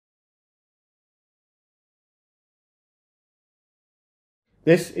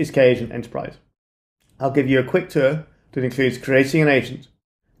This is Kagent Enterprise. I'll give you a quick tour that includes creating an agent,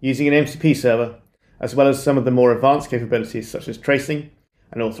 using an MCP server, as well as some of the more advanced capabilities such as tracing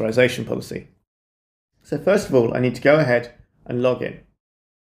and authorization policy. So first of all, I need to go ahead and log in.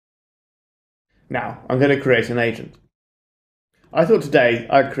 Now, I'm going to create an agent. I thought today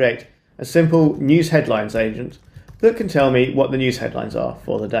I'd create a simple news headlines agent that can tell me what the news headlines are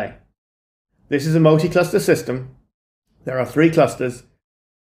for the day. This is a multi-cluster system. There are 3 clusters,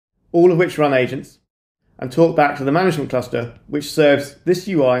 all of which run agents, and talk back to the management cluster, which serves this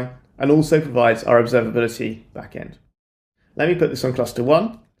UI and also provides our observability backend. Let me put this on cluster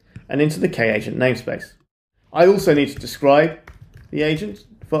 1 and into the Kagent namespace. I also need to describe the agent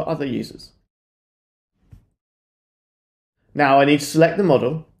for other users. Now I need to select the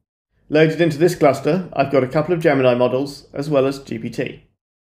model. Loaded into this cluster, I've got a couple of Gemini models as well as GPT.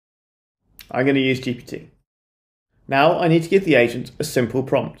 I'm going to use GPT. Now I need to give the agent a simple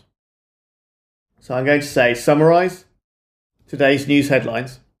prompt. So I'm going to say summarize today's news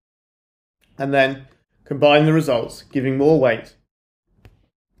headlines and then combine the results, giving more weight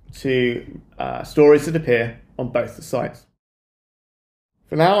to stories that appear on both the sites.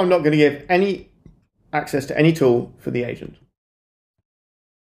 For now, I'm not going to give any access to any tool for the agent.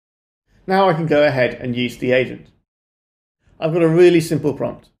 Now I can go ahead and use the agent. I've got a really simple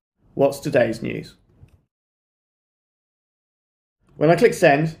prompt. What's today's news? When I click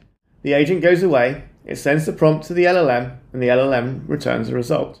send, the agent goes away, it sends the prompt to the LLM, and the LLM returns a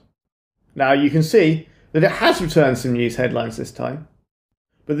result. Now you can see that it has returned some news headlines this time,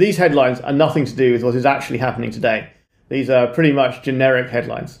 but these headlines are nothing to do with what is actually happening today. These are pretty much generic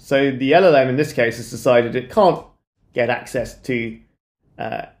headlines. So the LLM in this case has decided it can't get access to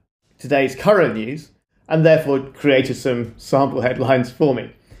today's current news and therefore created some sample headlines for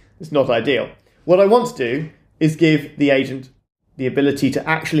me. It's not ideal. What I want to do is give the agent the ability to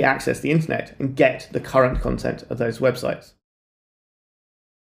actually access the internet and get the current content of those websites.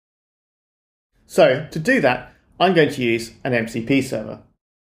 So to do that, I'm going to use an MCP server.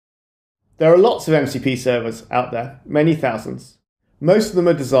 There are lots of MCP servers out there, many thousands. Most of them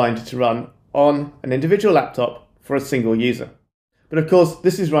are designed to run on an individual laptop for a single user. But of course,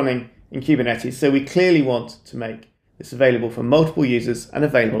 this is running in Kubernetes, so we clearly want to make this available for multiple users and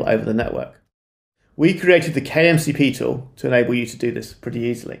available over the network. We created the KMCP tool to enable you to do this pretty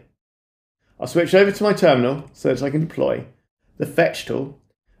easily. I'll switch over to my terminal so that I can deploy the fetch tool,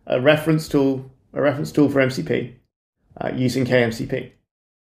 a reference tool for MCP using KMCP.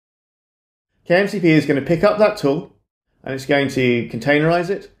 KMCP is going to pick up that tool and it's going to containerize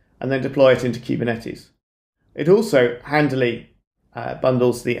it and then deploy it into Kubernetes. It also handily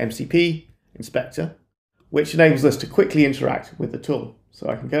bundles the MCP inspector, which enables us to quickly interact with the tool. So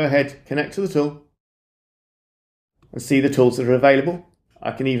I can go ahead, connect to the tool, and see the tools that are available.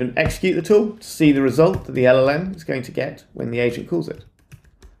 I can even execute the tool to see the result that the LLM is going to get when the agent calls it.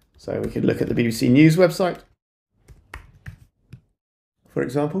 So we could look at the BBC News website, for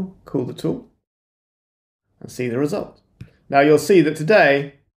example, call the tool, and see the result. Now you'll see that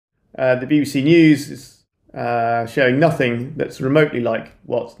today the BBC News is showing nothing that's remotely like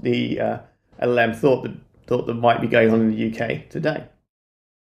what the LLM thought that might be going on in the UK today.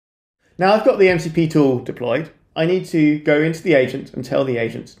 Now I've got the MCP tool deployed. I need to go into the agent and tell the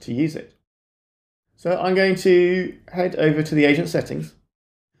agent to use it. So I'm going to head over to the agent settings.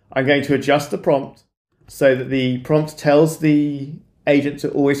 I'm going to adjust the prompt so that the prompt tells the agent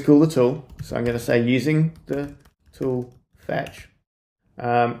to always call the tool. So I'm going to say using the tool fetch.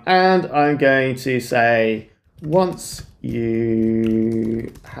 And I'm going to say once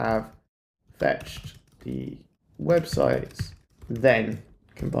you have fetched the websites, then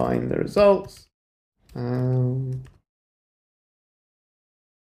combine the results to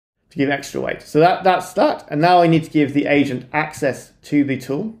give extra weight. So that's that. And now I need to give the agent access to the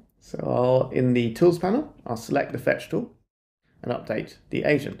tool. So in the tools panel, I'll select the fetch tool and update the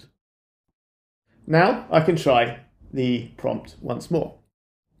agent. Now I can try the prompt once more.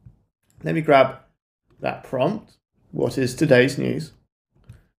 Let me grab that prompt, what is today's news,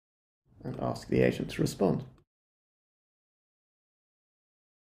 and ask the agent to respond.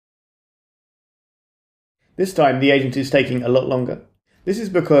 This time the agent is taking a lot longer. This is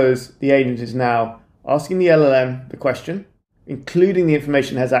because the agent is now asking the LLM the question, including the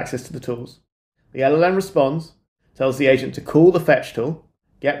information it has access to the tools. The LLM responds, tells the agent to call the fetch tool,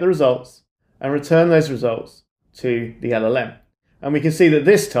 get the results, and return those results to the LLM. And we can see that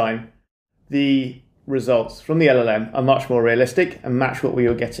this time the results from the LLM are much more realistic and match what we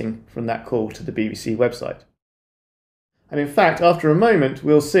were getting from that call to the BBC website. And in fact, after a moment,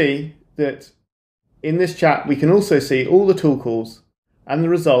 we'll see that in this chat, we can also see all the tool calls and the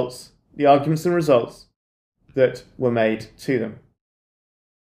results, the arguments and results that were made to them.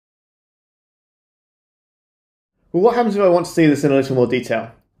 Well, what happens if I want to see this in a little more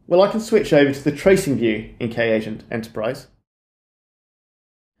detail? Well, I can switch over to the tracing view in Kagent Enterprise,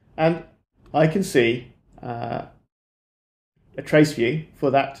 and I can see a trace view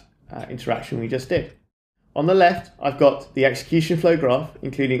for that interaction we just did. On the left, I've got the execution flow graph,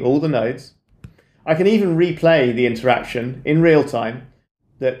 including all the nodes. I can even replay the interaction in real time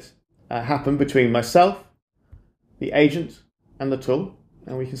that happened between myself, the agent, and the tool.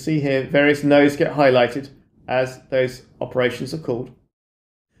 And we can see here various nodes get highlighted as those operations are called.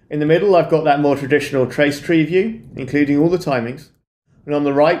 In the middle, I've got that more traditional trace tree view, including all the timings. And on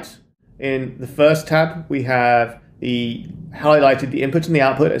the right, in the first tab, we have highlighted the input and the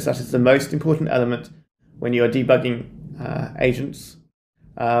output, as that is the most important element when you're debugging agents.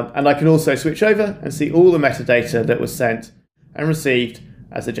 And I can also switch over and see all the metadata that was sent and received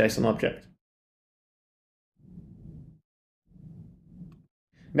as a JSON object.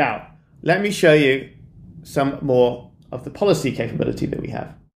 Now, let me show you some more of the policy capability that we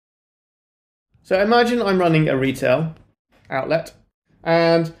have. So imagine I'm running a retail outlet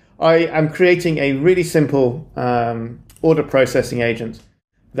and I am creating a really simple order processing agent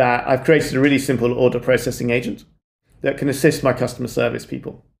that I've created a really simple order processing agent that can assist my customer service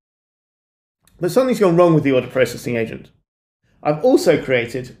people. But something's gone wrong with the order processing agent. I've also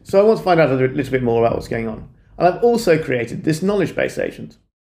created, so I want to find out a little bit more about what's going on. And I've also created this knowledge base agent.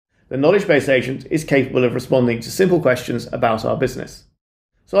 The knowledge base agent is capable of responding to simple questions about our business.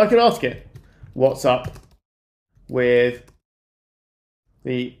 So I can ask it, what's up with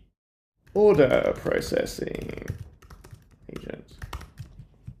the order processing agent?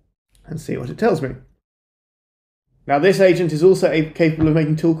 And see what it tells me. Now this agent is also capable of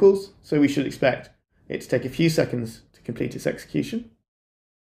making tool calls, so we should expect it to take a few seconds to complete its execution.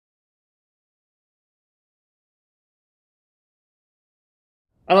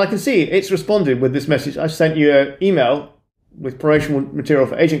 And I can see it's responded with this message. I've sent you an email with promotional material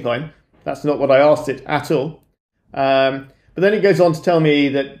for Agent Climb. That's not what I asked it at all. But then it goes on to tell me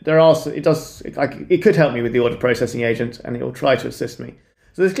that it could help me with the order processing agent, and it will try to assist me.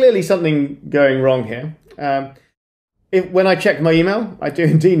 So there's clearly something going wrong here. When I check my email, I do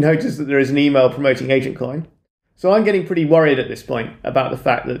indeed notice that there is an email promoting Agent Coin. So I'm getting pretty worried at this point about the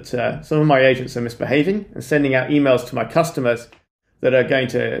fact that some of my agents are misbehaving and sending out emails to my customers that are going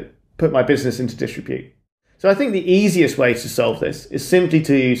to put my business into disrepute. So I think the easiest way to solve this is simply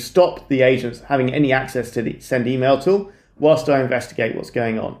to stop the agents having any access to the send email tool whilst I investigate what's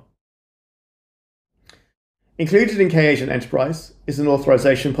going on. Included in Kagent Enterprise is an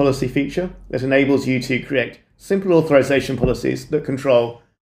authorization policy feature that enables you to create simple authorization policies that control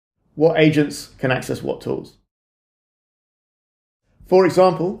what agents can access what tools. For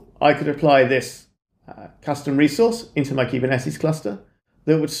example, I could apply this custom resource into my Kubernetes cluster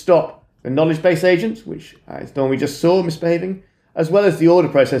that would stop the knowledge base agent, which is the one we just saw misbehaving, as well as the order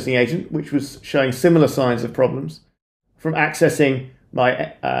processing agent, which was showing similar signs of problems, from accessing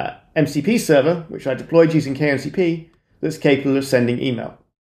my MCP server, which I deployed using KMCP, that's capable of sending email.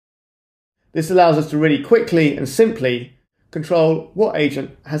 This allows us to really quickly and simply control what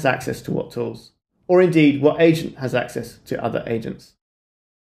agent has access to what tools, or indeed what agent has access to other agents.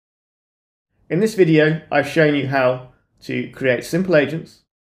 In this video, I've shown you how to create simple agents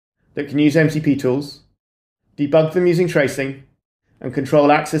that can use MCP tools, debug them using tracing, and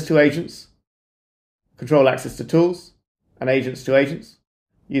control access to agents, control access to tools, and agents to agents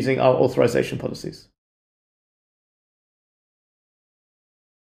using our authorization policies.